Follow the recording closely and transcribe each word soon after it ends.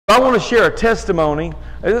I want to share a testimony.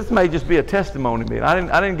 This may just be a testimony meeting.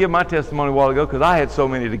 I didn't give my testimony a while ago because I had so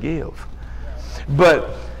many to give. But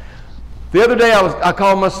the other day I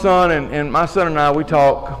called my son, and my son and I,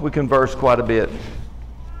 we converse quite a bit.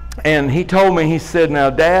 And he told me, he said, now,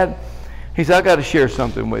 Dad, he said, I got to share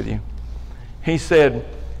something with you. He said,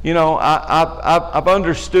 you know, I've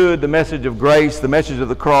understood the message of grace, the message of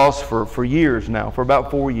the cross for years now, for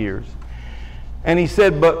about 4 years. And he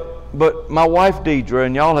said, but my wife Deidre,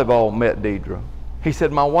 and y'all have all met Deidre. He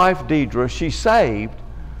said, my wife Deidre, she's saved,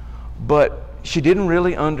 but she didn't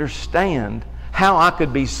really understand how I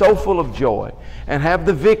could be so full of joy and have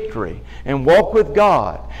the victory and walk with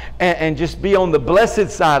God and just be on the blessed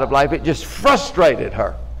side of life. It just frustrated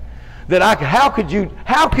her. That how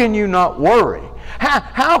can you not worry?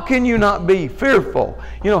 How can you not be fearful?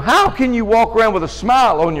 You know, how can you walk around with a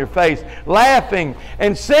smile on your face, laughing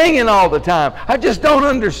and singing all the time? I just don't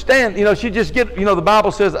understand. You know, the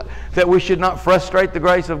Bible says that we should not frustrate the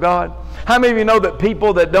grace of God. How many of you know that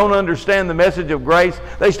people that don't understand the message of grace,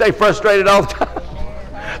 they stay frustrated all the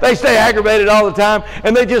time? They stay aggravated all the time,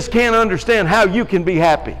 and they just can't understand how you can be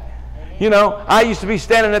happy. You know, I used to be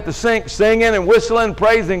standing at the sink singing and whistling,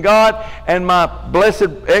 praising God, and my blessed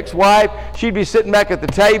ex-wife, she'd be sitting back at the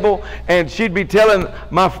table, and she'd be telling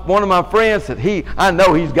one of my friends that I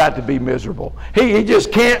know he's got to be miserable. He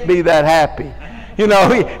just can't be that happy. You know,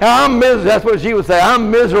 I'm miserable. That's what she would say,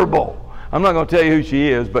 I'm miserable. I'm not going to tell you who she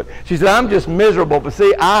is, but she said, I'm just miserable. But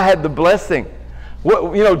see, I had the blessing.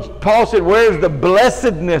 You know, Paul said, where's the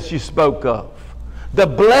blessedness you spoke of? The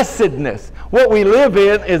blessedness. What we live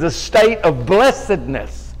in is a state of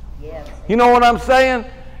blessedness. Yes. You know what I'm saying?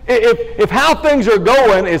 If how things are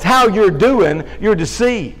going is how you're doing, you're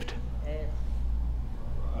deceived.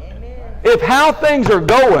 Amen. If how things are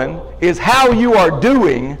going is how you are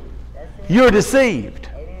doing, you're deceived.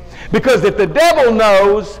 Amen. Because if the devil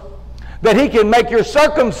knows that he can make your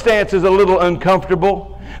circumstances a little uncomfortable,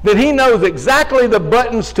 that he knows exactly the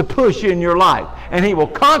buttons to push in your life. And he will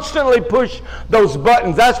constantly push those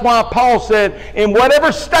buttons. That's why Paul said, in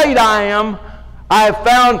whatever state I am, I have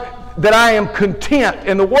found that I am content.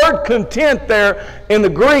 And the word content there in the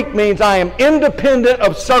Greek means I am independent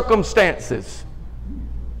of circumstances.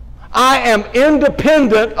 I am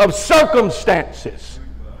independent of circumstances.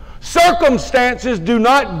 Circumstances do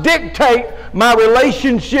not dictate my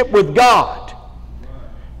relationship with God.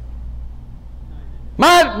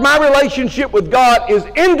 My relationship with God is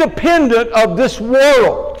independent of this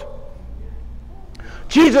world.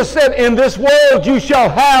 Jesus said, in this world you shall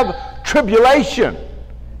have tribulation.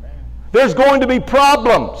 There's going to be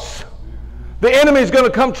problems. The enemy is going to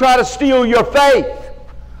come try to steal your faith.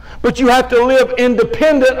 But you have to live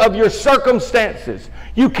independent of your circumstances.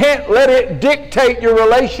 You can't let it dictate your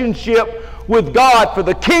relationship with God, for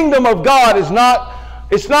the kingdom of God is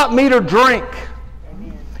not meat or drink.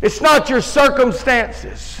 It's not your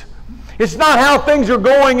circumstances. It's not how things are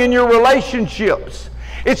going in your relationships.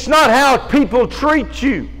 It's not how people treat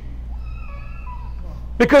you.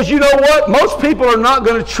 Because you know what? Most people are not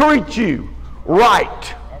going to treat you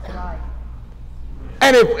right. That's right.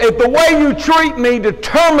 And if the way you treat me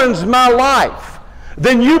determines my life,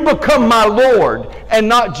 then you become my Lord and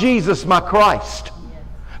not Jesus, my Christ.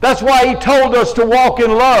 That's why he told us to walk in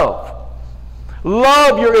love.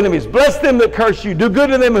 Love your enemies. Bless them that curse you. Do good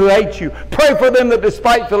to them who hate you. Pray for them that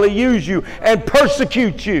despitefully use you and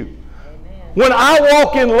persecute you. Amen. When I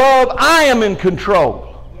walk in love, I am in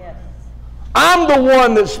control. Yes. I'm the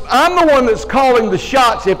one that's calling the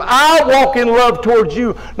shots. If I walk in love towards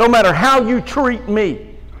you, no matter how you treat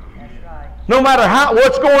me, that's right. No matter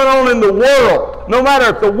what's going on in the world, no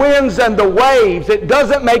matter if the winds and the waves, it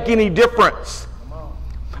doesn't make any difference.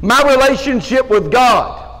 My relationship with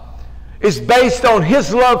God is based on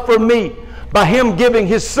his love for me by him giving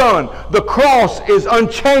his son. The cross is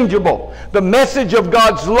unchangeable. The message of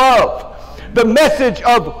God's love, the message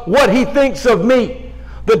of what he thinks of me,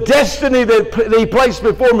 the destiny that he placed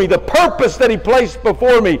before me, the purpose that he placed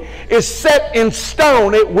before me is set in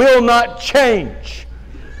stone. It will not change.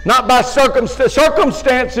 Not by circumstances.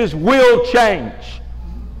 Circumstances will change.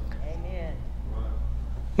 Amen.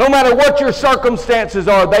 No matter what your circumstances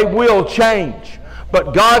are, they will change.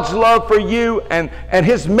 But God's love for you and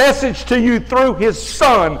his message to you through his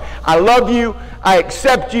son, I love you, I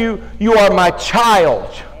accept you, you are my child.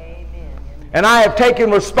 Amen. And I have taken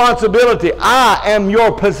responsibility. I am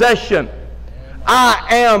your possession. I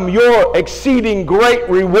am your exceeding great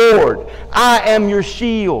reward. I am your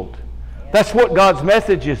shield. That's what God's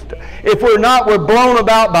message is. If we're not, we're blown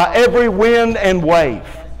about by every wind and wave.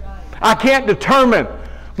 I can't determine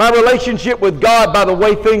my relationship with God by the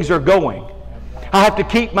way things are going. I have to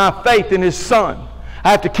keep my faith in his son.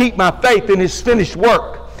 I have to keep my faith in His finished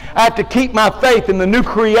work. I have to keep my faith in the new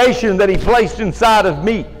creation that He placed inside of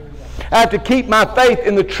me. I have to keep my faith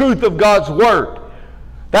in the truth of God's Word.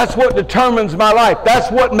 That's what determines my life.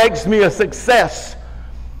 That's what makes me a success.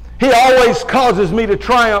 He always causes me to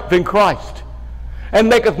triumph in Christ, and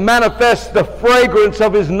maketh manifest the fragrance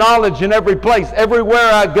of His knowledge in every place.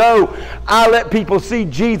 Everywhere I go, I let people see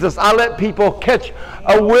Jesus. I let people catch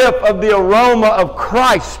a whiff of the aroma of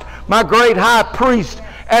Christ, my great high priest,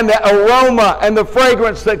 and the aroma and the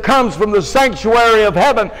fragrance that comes from the sanctuary of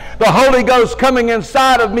heaven, the Holy Ghost coming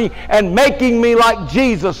inside of me and making me like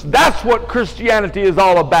Jesus. That's what Christianity is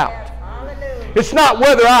all about. It's not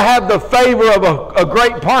whether I have the favor of a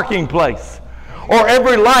great parking place, or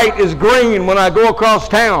every light is green when I go across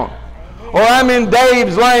town, or I'm in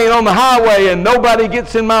Dave's lane on the highway and nobody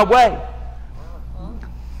gets in my way,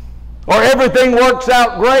 or everything works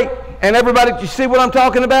out great and everybody. You see what I'm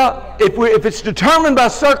talking about? If it's determined by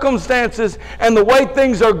circumstances and the way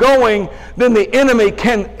things are going, then the enemy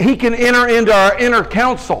can enter into our inner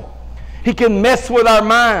counsel. He can mess with our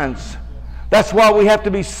minds. That's why we have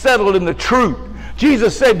to be settled in the truth.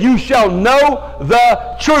 Jesus said, "You shall know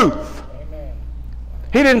the truth."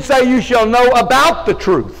 He didn't say you shall know about the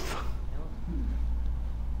truth,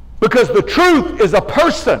 because the truth is a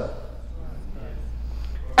person.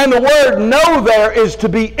 And the word know there is to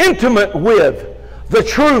be intimate with the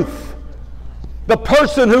truth, the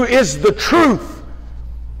person who is the truth.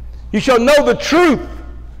 You shall know the truth,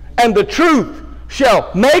 and the truth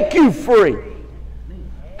shall make you free.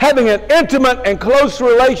 Having an intimate and close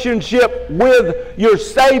relationship with your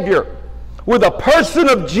Savior, with a person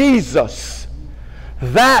of Jesus,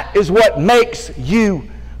 that is what makes you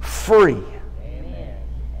free. Amen.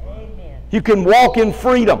 You can walk in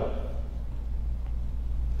freedom.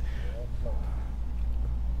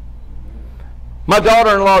 My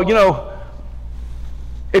daughter-in-law, you know,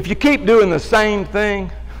 if you keep doing the same thing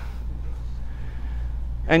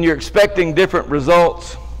and you're expecting different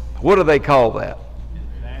results, what do they call that?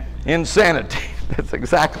 Insanity. That's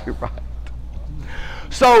exactly right.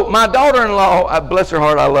 So my daughter-in-law, bless her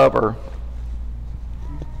heart, I love her.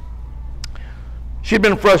 She'd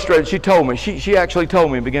been frustrated. She told me. She actually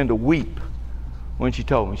told me and began to weep when she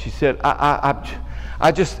told me. She said,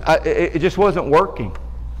 it just wasn't working.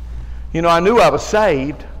 You know, I knew I was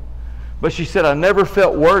saved, but she said, I never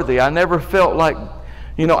felt worthy. I never felt like,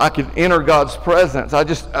 you know, I could enter God's presence. I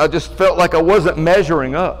just felt like I wasn't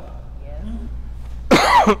measuring up.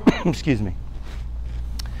 Excuse me.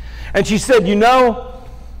 And she said, you know,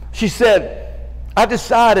 she said, I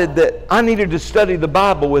decided that I needed to study the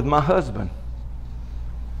Bible with my husband.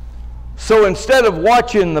 So instead of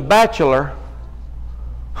watching The Bachelor,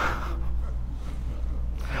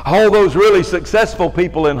 all those really successful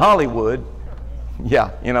people in Hollywood,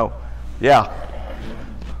 yeah, you know, yeah.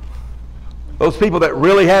 Those people that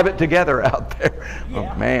really have it together out there.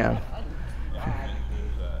 Yeah. Oh, man.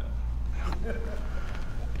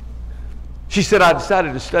 She said, I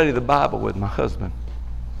decided to study the Bible with my husband.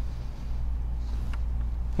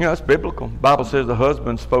 You know, it's biblical. The Bible says the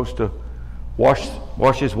husband's supposed to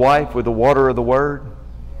wash his wife with the water of the Word,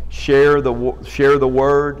 share the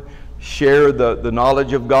Word, share the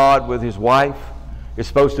knowledge of God with his wife. It's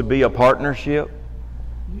supposed to be a partnership.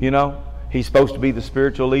 You know, he's supposed to be the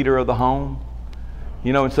spiritual leader of the home.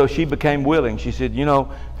 You know, and so she became willing. She said, you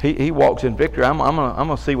know, he walks in victory. I'm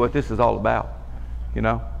gonna see what this is all about. You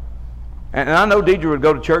know. And I know Dietrich would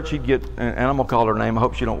go to church, he'd get, and I'm going to call her name, I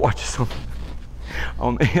hope she don't watch this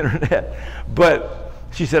on the internet. But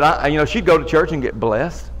she said, you know, she'd go to church and get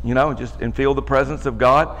blessed, you know, and feel the presence of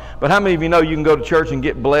God. But how many of you know you can go to church and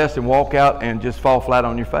get blessed and walk out and just fall flat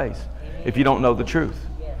on your face if you don't know the truth,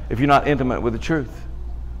 if you're not intimate with the truth?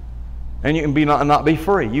 And you can not be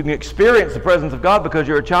free. You can experience the presence of God because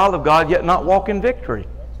you're a child of God, yet not walk in victory.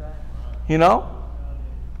 You know?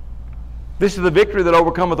 This is the victory that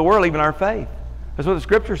overcometh the world, even our faith. That's what the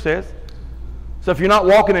Scripture says. So if you're not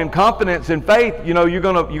walking in confidence and faith, you know, you're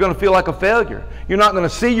gonna feel like a failure. You're not going to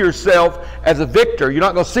see yourself as a victor. You're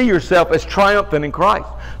not going to see yourself as triumphant in Christ.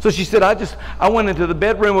 So she said, I went into the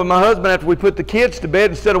bedroom with my husband after we put the kids to bed.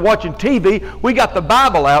 Instead of watching TV, we got the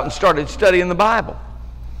Bible out and started studying the Bible.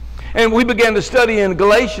 And we began to study in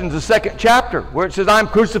Galatians, the 2nd chapter, where it says, I am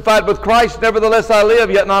crucified with Christ, nevertheless I live,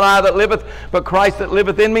 yet not I that liveth, but Christ that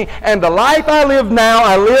liveth in me. And the life I live now,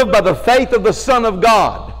 I live by the faith of the Son of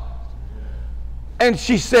God. And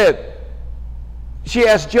she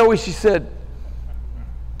asked Joey, she said,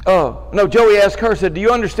 Joey asked her, said, do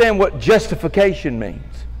you understand what justification means?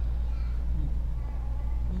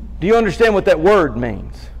 Do you understand what that word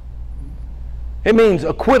means? It means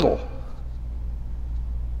acquittal.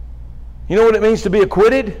 You know what it means to be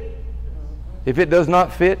acquitted? If it does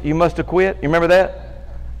not fit, you must acquit. You remember that?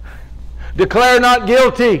 Declare not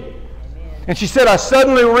guilty. And she said, I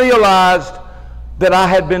suddenly realized that I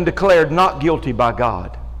had been declared not guilty by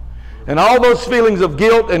God. And all those feelings of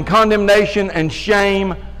guilt and condemnation and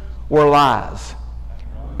shame were lies.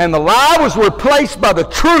 And the lie was replaced by the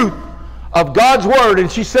truth of God's Word. And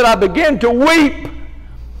she said, I began to weep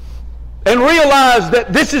and realize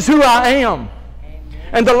that this is who I am.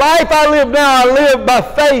 And the life I live now, I live by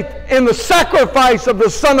faith in the sacrifice of the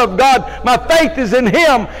Son of God. My faith is in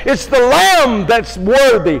Him. It's the Lamb that's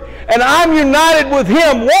worthy. And I'm united with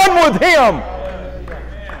Him, one with Him.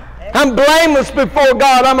 I'm blameless before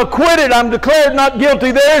God. I'm acquitted. I'm declared not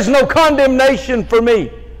guilty. There is no condemnation for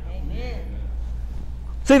me.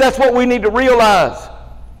 See, that's what we need to realize.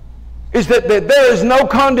 Is that there is no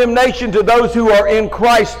condemnation to those who are in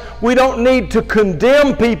Christ. We don't need to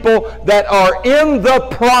condemn people that are in the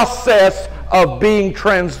process of being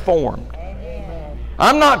transformed. Amen.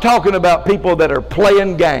 I'm not talking about people that are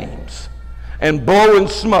playing games and blowing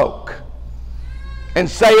smoke and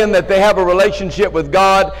saying that they have a relationship with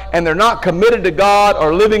God and they're not committed to God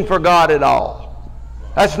or living for God at all.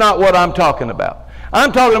 That's not what I'm talking about.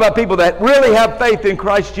 I'm talking about people that really have faith in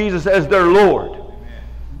Christ Jesus as their Lord.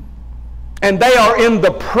 And they are in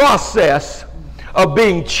the process of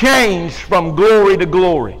being changed from glory to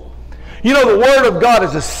glory. You know, the Word of God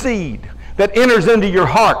is a seed that enters into your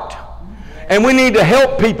heart. And we need to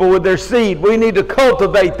help people with their seed. We need to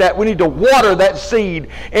cultivate that. We need to water that seed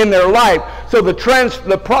in their life so the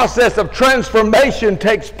process of transformation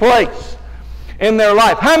takes place in their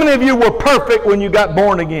life. How many of you were perfect when you got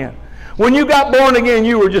born again? When you got born again,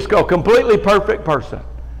 you were just a completely perfect person.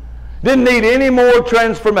 Didn't need any more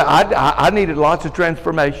transformation. I needed lots of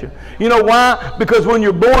transformation. You know why? Because when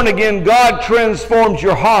you're born again, God transforms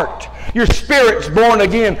your heart. Your spirit's born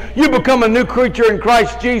again. You become a new creature in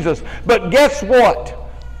Christ Jesus. But guess what?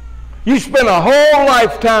 You spend a whole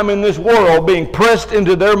lifetime in this world being pressed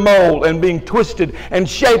into their mold and being twisted and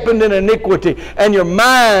shapen in iniquity. And your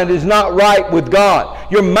mind is not right with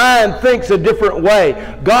God. Your mind thinks a different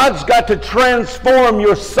way. God's got to transform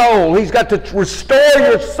your soul. He's got to restore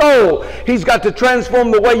your soul. He's got to transform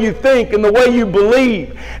the way you think and the way you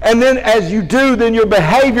believe. And then as you do, then your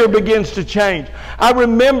behavior begins to change. I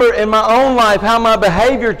remember in my own life how my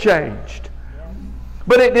behavior changed.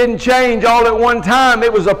 But it didn't change all at one time.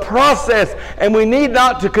 It was a process, and we need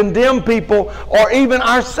not to condemn people or even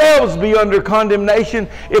ourselves be under condemnation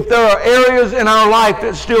if there are areas in our life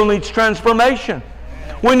that still needs transformation.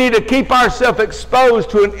 We need to keep ourselves exposed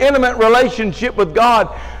to an intimate relationship with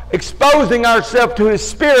God, exposing ourselves to His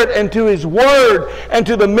Spirit and to His Word and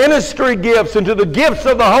to the ministry gifts and to the gifts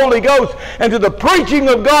of the Holy Ghost and to the preaching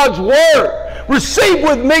of God's Word. Receive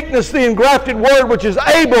with meekness the engrafted Word which is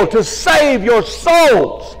able to save your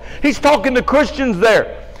souls. He's talking to Christians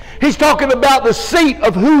there. He's talking about the seat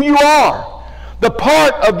of who you are. The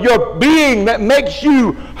part of your being that makes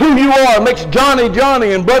you who you are. Makes Johnny,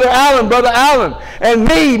 Johnny, and Brother Allen, and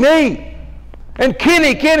me. And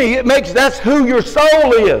Kenny, that's who your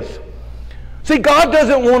soul is. See, God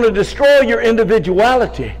doesn't want to destroy your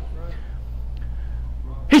individuality.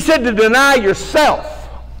 He said to deny yourself.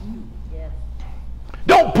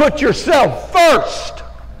 Don't put yourself first.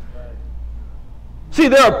 See,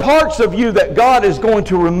 there are parts of you that God is going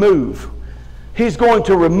to remove. He's going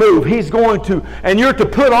to remove. And you're to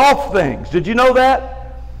put off things. Did you know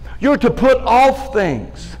that? You're to put off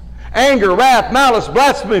things. Anger, wrath, malice,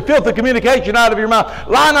 blasphemy, filthy communication out of your mouth.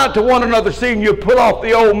 Lie not to one another, seeing you put off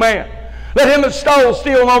the old man. Let him that stole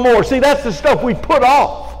steal no more. See, that's the stuff we put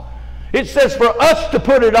off. It says for us to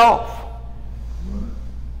put it off.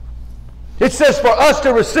 It says for us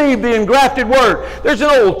to receive the engrafted Word. There's an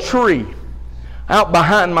old tree out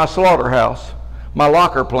behind my slaughterhouse, my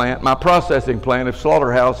locker plant, my processing plant, if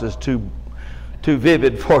slaughterhouse is too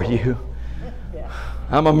vivid for you.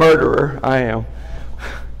 I'm a murderer, I am.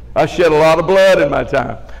 I shed a lot of blood in my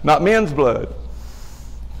time. Not men's blood.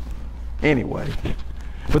 Anyway.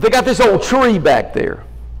 But they got this old tree back there.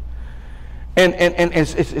 And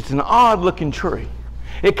it's an odd looking tree.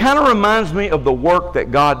 It kind of reminds me of the work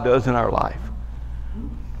that God does in our life.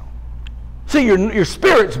 See, your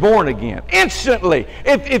spirit's born again. Instantly.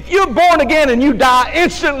 If you're born again and you die,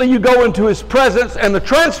 instantly you go into His presence and the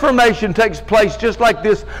transformation takes place just like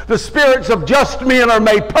this. The spirits of just men are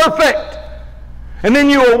made perfect. And then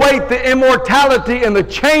you await the immortality and the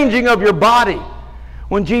changing of your body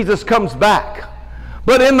when Jesus comes back.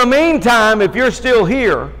 But in the meantime, if you're still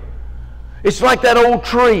here, it's like that old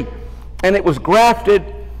tree. And it was grafted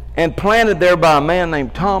and planted there by a man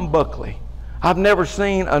named Tom Buckley I've never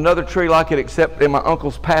seen another tree like it except in my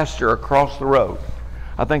uncle's pasture across the road.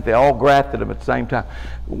 I think they all grafted them at the same time.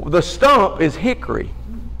 The stump is hickory.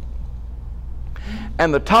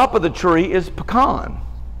 And the top of the tree is pecan.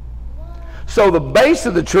 So the base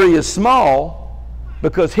of the tree is small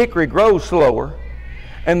because hickory grows slower.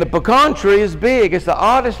 And the pecan tree is big. It's the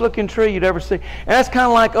oddest looking tree you'd ever see. And that's kind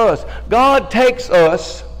of like us. God takes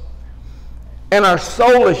us in our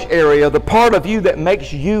soulish area, the part of you that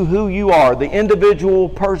makes you who you are, the individual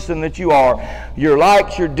person that you are, your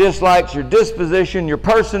likes, your dislikes, your disposition, your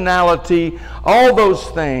personality, all those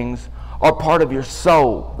things are part of your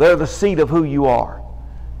soul. They're the seat of who you are.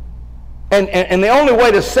 And the only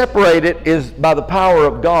way to separate it is by the power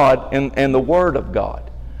of God and the Word of God.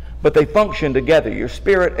 But they function together. Your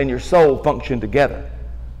spirit and your soul function together.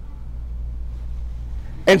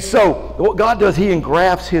 And so what God does, He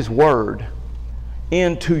engrafts His Word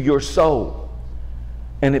into your soul,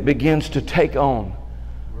 and it begins to take on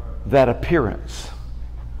that appearance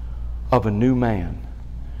of a new man.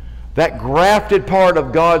 That grafted part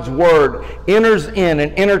of God's Word enters in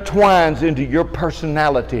and intertwines into your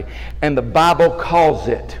personality, and the Bible calls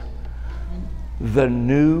it the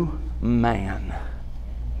new man.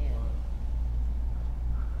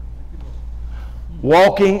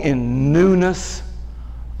 Walking in newness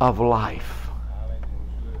of life.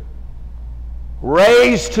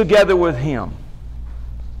 Raised together with Him.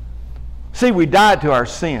 See, we died to our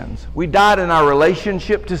sins. We died in our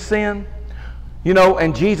relationship to sin. You know,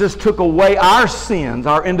 and Jesus took away our sins,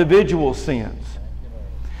 our individual sins.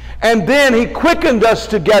 And then He quickened us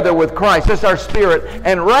together with Christ. That's our spirit.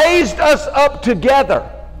 And raised us up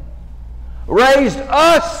together. Raised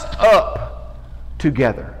us up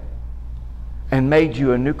together. And made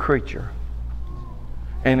you a new creature.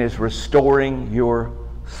 And is restoring your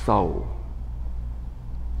soul.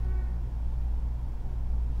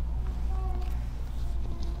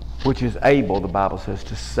 Which is able, the Bible says,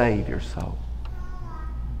 to save your soul.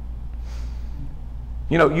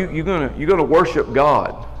 You know, you're gonna worship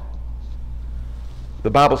God.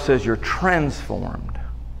 The Bible says you're transformed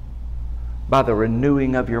by the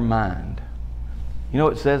renewing of your mind. You know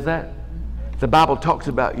it says that? The Bible talks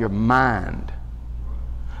about your mind.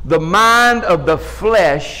 The mind of the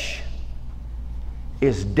flesh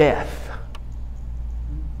is death.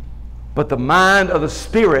 But the mind of the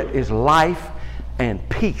Spirit is life and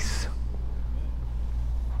peace.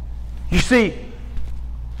 You see,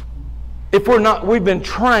 if we've been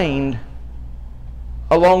trained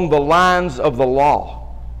along the lines of the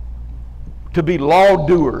law to be law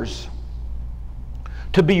doers,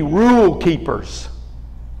 to be rule keepers.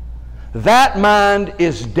 That mind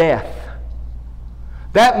is death.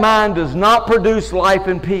 That mind does not produce life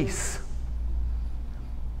and peace.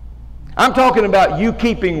 I'm talking about you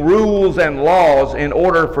keeping rules and laws in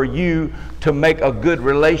order for you to make a good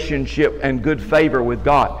relationship and good favor with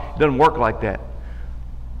God. It doesn't work like that.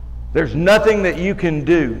 There's nothing that you can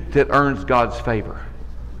do that earns God's favor.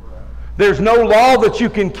 There's no law that you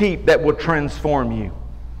can keep that will transform you.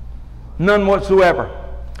 None whatsoever.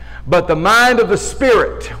 But the mind of the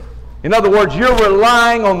Spirit, in other words, you're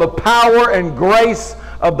relying on the power and grace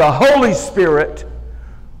of the Holy Spirit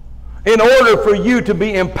in order for you to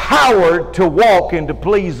be empowered to walk and to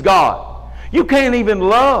please God. You can't even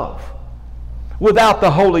love without the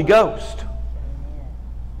Holy Ghost.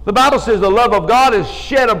 The Bible says the love of God is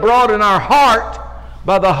shed abroad in our heart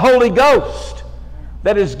by the Holy Ghost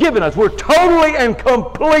that is given us. We're totally and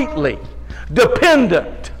completely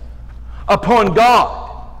dependent upon God.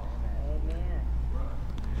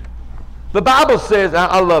 The Bible says,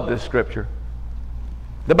 I love this scripture.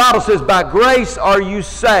 The Bible says, by grace are you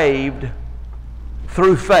saved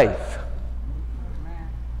through faith.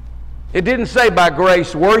 It didn't say by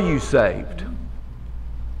grace were you saved.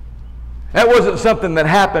 That wasn't something that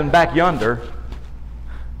happened back yonder.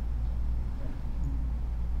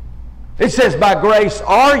 It says by grace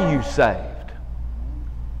are you saved.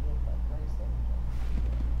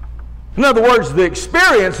 In other words, the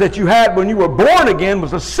experience that you had when you were born again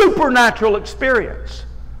was a supernatural experience.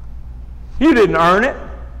 You didn't earn it.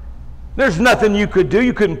 There's nothing you could do.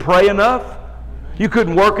 You couldn't pray enough. You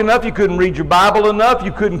couldn't work enough. You couldn't read your Bible enough.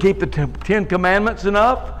 You couldn't keep the 10 Commandments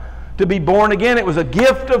enough to be born again. It was a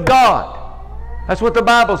gift of God. That's what the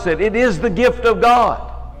Bible said. It is the gift of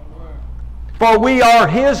God. For we are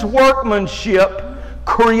His workmanship,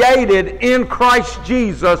 created in Christ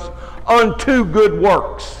Jesus unto good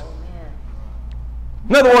works.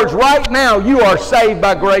 In other words, right now you are saved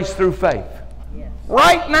by grace through faith. Yes.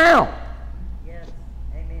 Right now. Yes.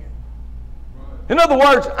 Amen. In other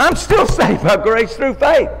words, I'm still saved by grace through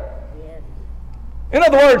faith. Yes. In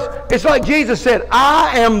other words, it's like Jesus said,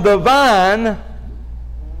 I am the vine,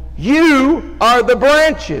 you are the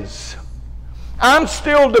branches. I'm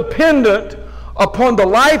still dependent upon the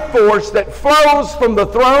life force that flows from the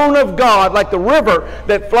throne of God, like the river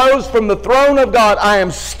that flows from the throne of God. I am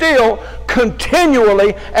still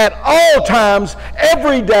continually, at all times,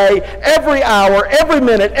 every day, every hour, every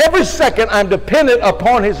minute, every second, I'm dependent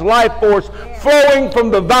upon His life force flowing from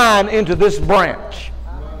the vine into this branch.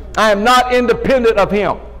 I am not independent of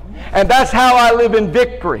Him. And that's how I live in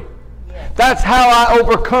victory. That's how I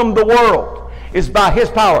overcome the world, is by His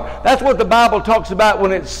power. That's what the Bible talks about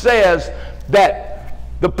when it says that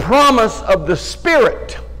the promise of the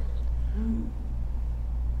Spirit.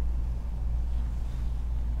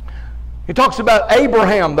 He talks about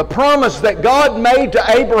Abraham, the promise that God made to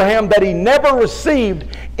Abraham that he never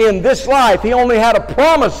received in this life. He only had a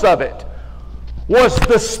promise of it, was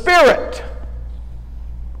the Spirit.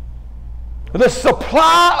 The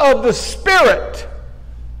supply of the Spirit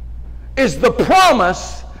is the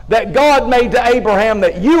promise that God made to Abraham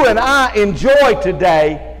that you and I enjoy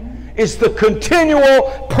today. Is the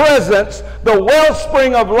continual presence, the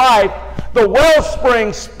wellspring of life, the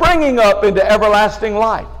wellspring springing up into everlasting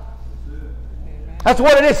life. That's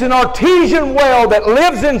what it is, an artesian well that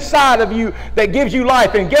lives inside of you that gives you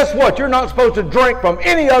life. And guess what? You're not supposed to drink from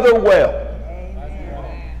any other well.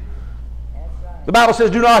 The Bible says,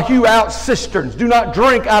 do not hew out cisterns. Do not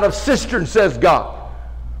drink out of cisterns, says God.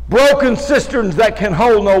 Broken cisterns that can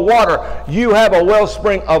hold no water. You have a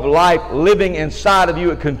wellspring of life living inside of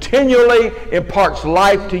you. It continually imparts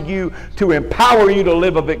life to you to empower you to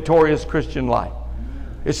live a victorious Christian life.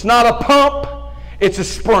 It's not a pump, it's a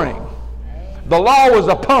spring. The law was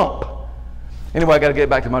a pump. Anyway, I got to get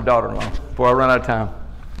back to my daughter-in-law before I run out of time.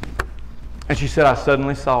 And she said, I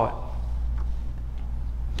suddenly saw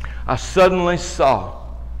it. I suddenly saw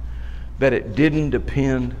that it didn't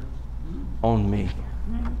depend on me.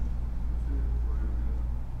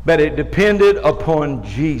 But it depended upon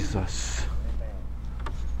Jesus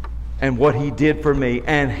and what He did for me.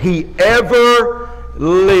 And He ever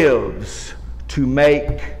lives to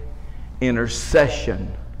make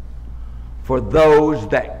intercession for those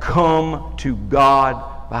that come to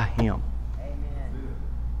God by Him. Amen.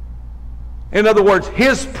 In other words,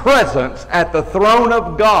 His presence at the throne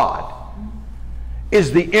of God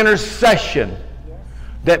is the intercession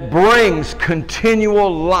that brings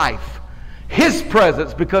continual life. His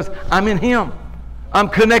presence, because I'm in Him. I'm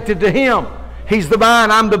connected to Him. He's the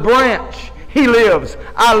vine, I'm the branch. He lives,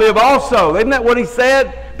 I live also. Isn't that what He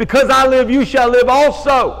said? Because I live, you shall live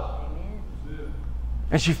also.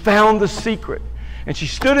 And she found the secret. And she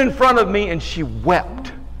stood in front of me and she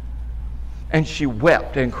wept. And she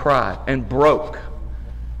wept and cried and broke.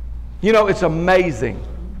 You know, it's amazing,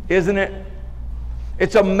 isn't it?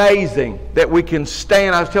 It's amazing that we can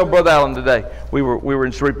stand. I was telling Brother Allen today. We were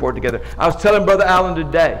in Shreveport together. I was telling Brother Allen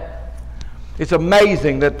today. It's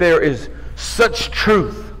amazing that there is such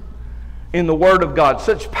truth in the Word of God,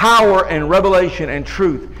 such power and revelation and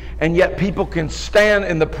truth, and yet people can stand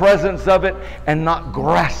in the presence of it and not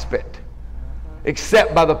grasp it,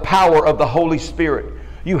 except by the power of the Holy Spirit.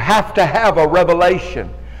 You have to have a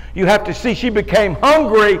revelation. You have to see. She became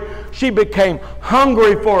hungry. She became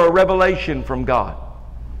hungry for a revelation from God.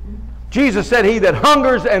 Jesus said, he that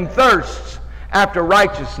hungers and thirsts after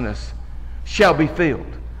righteousness shall be filled.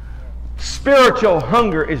 Spiritual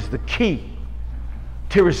hunger is the key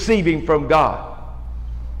to receiving from God.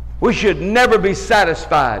 We should never be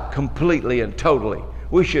satisfied completely and totally.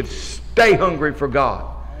 We should stay hungry for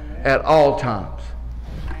God at all times.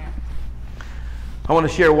 I want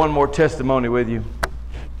to share one more testimony with you.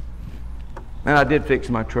 And I did fix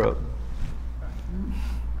my truck.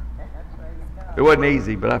 It wasn't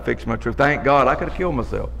easy, but I fixed my truck. Thank God. I could have killed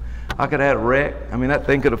myself. I could have had a wreck. I mean, that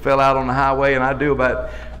thing could have fell out on the highway, and I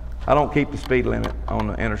don't keep the speed limit on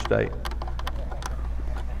the interstate.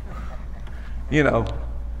 You know,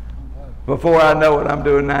 before I know it, I'm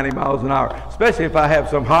doing 90 miles an hour. Especially if I have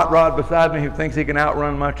some hot rod beside me who thinks he can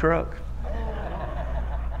outrun my truck.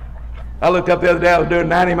 I looked up the other day, I was doing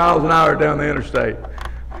 90 miles an hour down the interstate.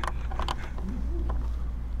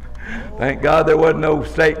 Thank God there wasn't no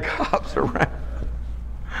state cops around.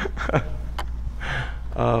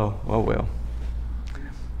 Oh, well.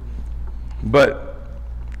 But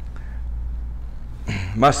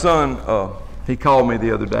my son, he called me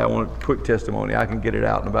the other day. I want a quick testimony. I can get it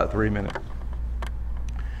out in about 3 minutes.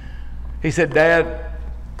 He said, Dad,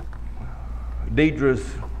 Deidre's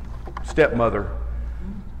stepmother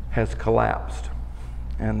has collapsed,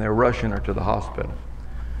 and they're rushing her to the hospital,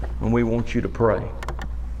 and we want you to pray.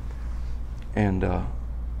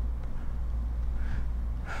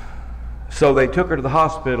 So they took her to the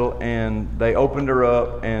hospital, and they opened her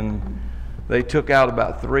up, and they took out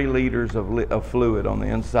about 3 liters of fluid on the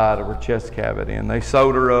inside of her chest cavity, and they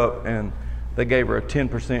sewed her up, and they gave her a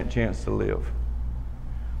 10% chance to live.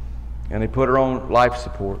 And they put her on life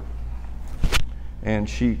support, and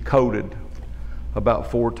she coded about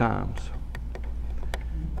 4 times.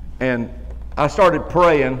 And I started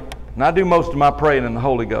praying, and I do most of my praying in the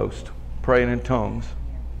Holy Ghost, praying in tongues.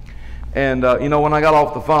 And when I got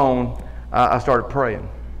off the phone, I started praying.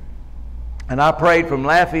 And I prayed from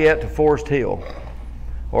Lafayette to Forest Hill,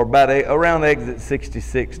 or about around exit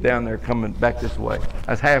 66 down there coming back this way.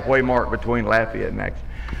 That's halfway mark between Lafayette and Natchitoches.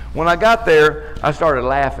 When I got there, I started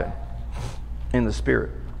laughing in the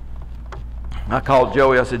Spirit. I called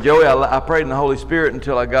Joey. I said, Joey, I prayed in the Holy Spirit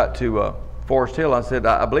until I got to Forest Hill. I said,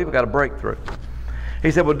 I believe I got a breakthrough.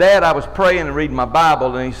 He said, well, Dad, I was praying and reading my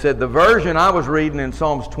Bible, and he said, the version I was reading in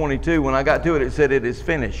Psalms 22, when I got to it, it said, it is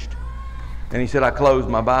finished. And he said, I closed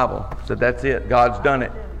my Bible. I said, that's it. God's done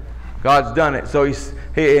it. God's done it. So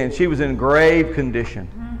and she was in grave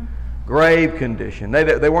condition. Grave condition.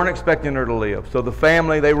 They weren't expecting her to live. So the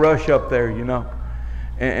family, they rush up there,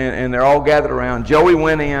 and they're all gathered around. Joey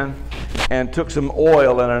went in and took some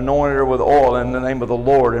oil and anointed her with oil in the name of the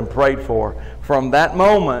Lord and prayed for her. From that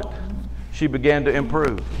moment, she began to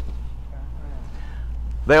improve.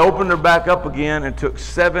 They opened her back up again and took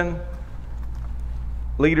 7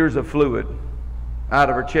 liters of fluid out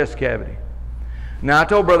of her chest cavity. Now, I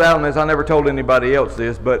told Brother Allen this. I never told anybody else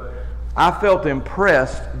this, but I felt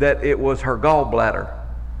impressed that it was her gallbladder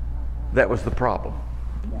that was the problem.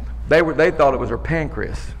 They thought it was her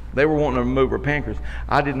pancreas. They were wanting to remove her pancreas.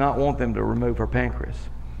 I did not want them to remove her pancreas.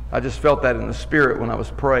 I just felt that in the Spirit when I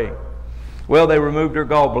was praying. Well, they removed her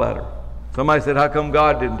gallbladder. Somebody said, how come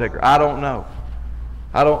God didn't take her? I don't know.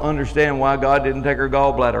 I don't understand why God didn't take her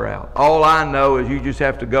gallbladder out. All I know is you just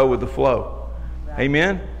have to go with the flow.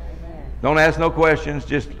 Amen? Don't ask no questions.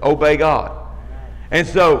 Just obey God. And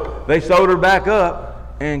so they sewed her back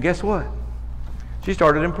up, and guess what? She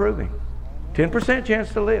started improving. 10%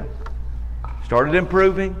 chance to live. Started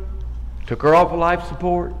improving, took her off of life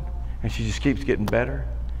support, and she just keeps getting better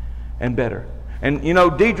and better. And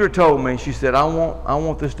Dietrich told me, she said, I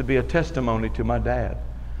want this to be a testimony to my dad,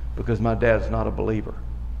 because my dad's not a believer.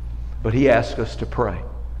 But he asked us to pray.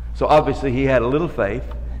 So obviously he had a little faith,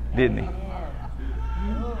 didn't he?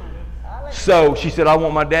 So she said, I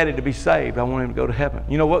want my daddy to be saved. I want him to go to heaven.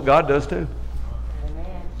 You know what? God does too.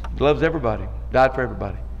 He loves everybody. Died for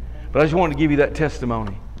everybody. But I just wanted to give you that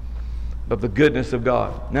testimony of the goodness of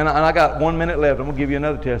God. Now, and I got 1 minute left. I'm going to give you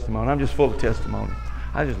another testimony. I'm just full of testimony.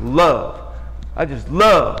 I just love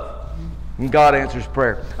when God answers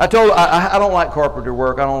prayer. I don't like carpenter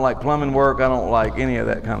work. I don't like plumbing work. I don't like any of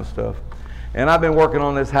that kind of stuff. And I've been working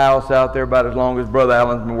on this house out there about as long as Brother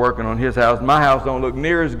Allen's been working on his house. My house don't look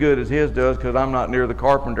near as good as his does because I'm not near the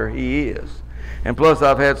carpenter he is. And plus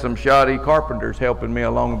I've had some shoddy carpenters helping me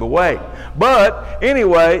along the way. But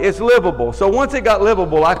anyway, it's livable. So once it got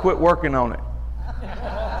livable, I quit working on it.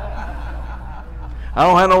 I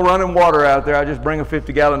don't have no running water out there. I just bring a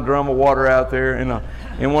 50-gallon drum of water out there in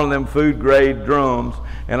one of them food-grade drums.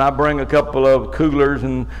 And I bring a couple of coolers,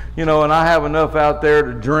 and and I have enough out there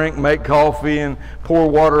to drink, make coffee, and pour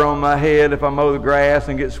water on my head if I mow the grass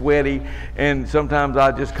and get sweaty. And sometimes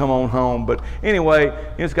I just come on home. But anyway,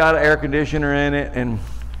 it's got an air conditioner in it. And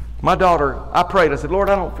my daughter, I prayed. I said, Lord,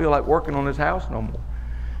 I don't feel like working on this house no more.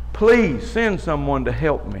 Please send someone to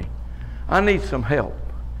help me. I need some help.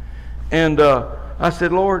 And I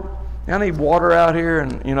said, Lord, I need water out here,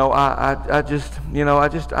 and I just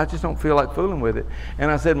don't feel like fooling with it.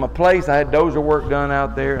 And I said, my place, I had dozer work done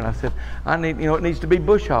out there, and I said, I need, it needs to be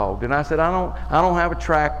bush hogged. And I said, I don't have a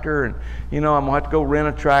tractor, and I'm gonna have to go rent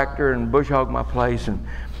a tractor and bush hog my place. And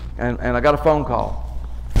I got a phone call,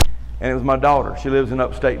 and it was my daughter. She lives in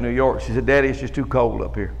upstate New York. She said, Daddy, it's just too cold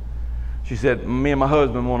up here. She said, me and my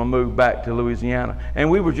husband want to move back to Louisiana, and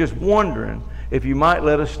we were just wondering if you might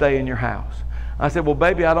let us stay in your house. I said, well,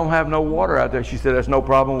 baby, I don't have no water out there. She said, that's no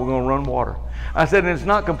problem. We're going to run water. I said, and it's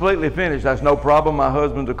not completely finished. That's no problem. My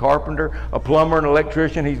husband's a carpenter, a plumber, an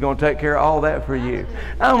electrician. He's going to take care of all that for you.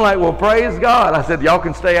 I'm like, well, praise God. I said, y'all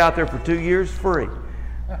can stay out there for 2 years free.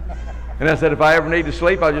 And I said, if I ever need to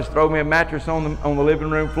sleep, I'll just throw me a mattress on the living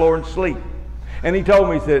room floor and sleep. And he told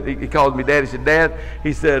me, he called me Dad. He said, Dad,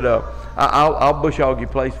 he said, I'll bush hog your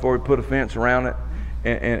place for you, put a fence around it,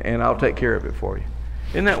 and I'll take care of it for you.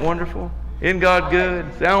 Isn't that wonderful? Isn't God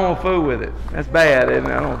good? See, I don't want to fool with it. That's bad, isn't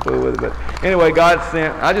it? I don't want to fool with it. But anyway, God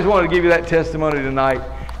sent. I just wanted to give you that testimony tonight,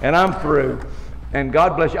 and I'm through. And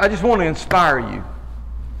God bless you. I just want to inspire you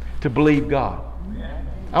to believe God.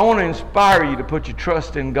 I want to inspire you to put your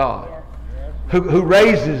trust in God. who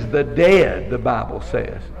raises the dead, the Bible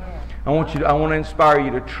says. I want to inspire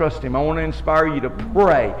you to trust Him. I want to inspire you to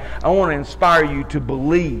pray. I want to inspire you to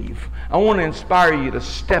believe. I want to inspire you to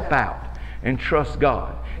step out and trust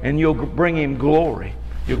God. And you'll bring Him glory.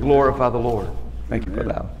 You'll glorify the Lord. Thank you for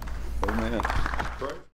that. Amen.